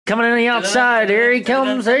coming on the outside. Here he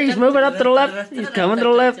comes. He's moving up to the left. He's coming to the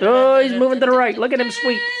left. Oh, he's moving to the right. Look at him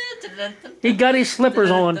sweep. He got his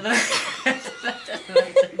slippers on.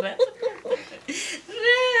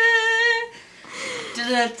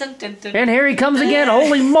 And here he comes again.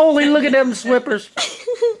 Holy moly, look at them slippers.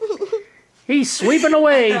 He's sweeping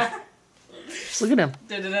away. Look at him.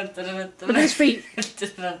 Look at his feet. I'm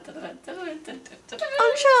trying,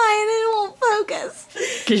 it won't focus.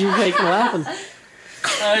 Because you're making laughing.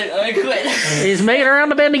 I quit. He's making around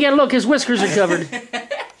the bend again. Look, his whiskers are covered.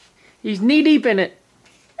 He's knee deep in it.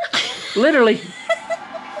 Literally. He's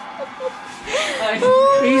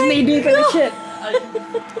knee deep in the shit.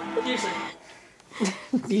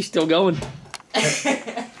 He's still going.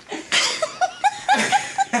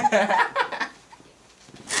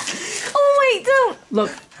 Oh wait, don't.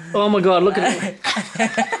 Look. Oh my God, look at him.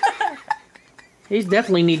 He's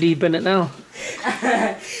definitely knee deep in it now.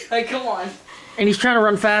 Hey, come on. And he's trying to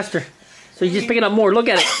run faster. So he's just picking up more. Look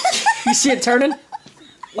at it. You see it turning?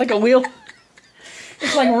 Like a wheel?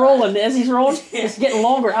 It's like rolling. As he's rolling, it's getting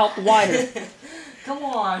longer out wider. Come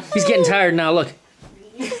on. He's getting tired now, look.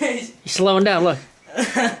 He's slowing down, look.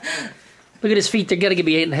 Look at his feet. They're going to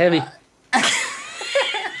be getting heavy.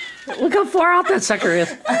 Look how far out that sucker is.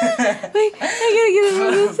 Wait, I gotta get it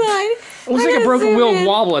from the side. It looks like a broken wheel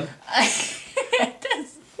wobbling.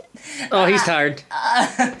 Oh, he's tired.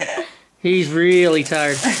 He's really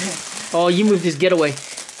tired. Oh, you moved his getaway.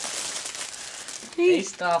 He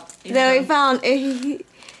stopped. No, he found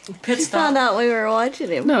found out we were watching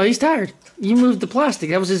him. No, he's tired. You moved the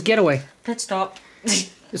plastic. That was his getaway. Pit stop.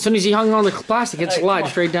 As soon as he hung on the plastic, it slid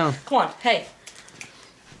straight down. Come on, hey.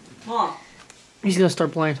 Come on. He's going to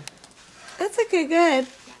start playing. That's okay, good.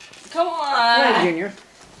 Come on. Play, Junior.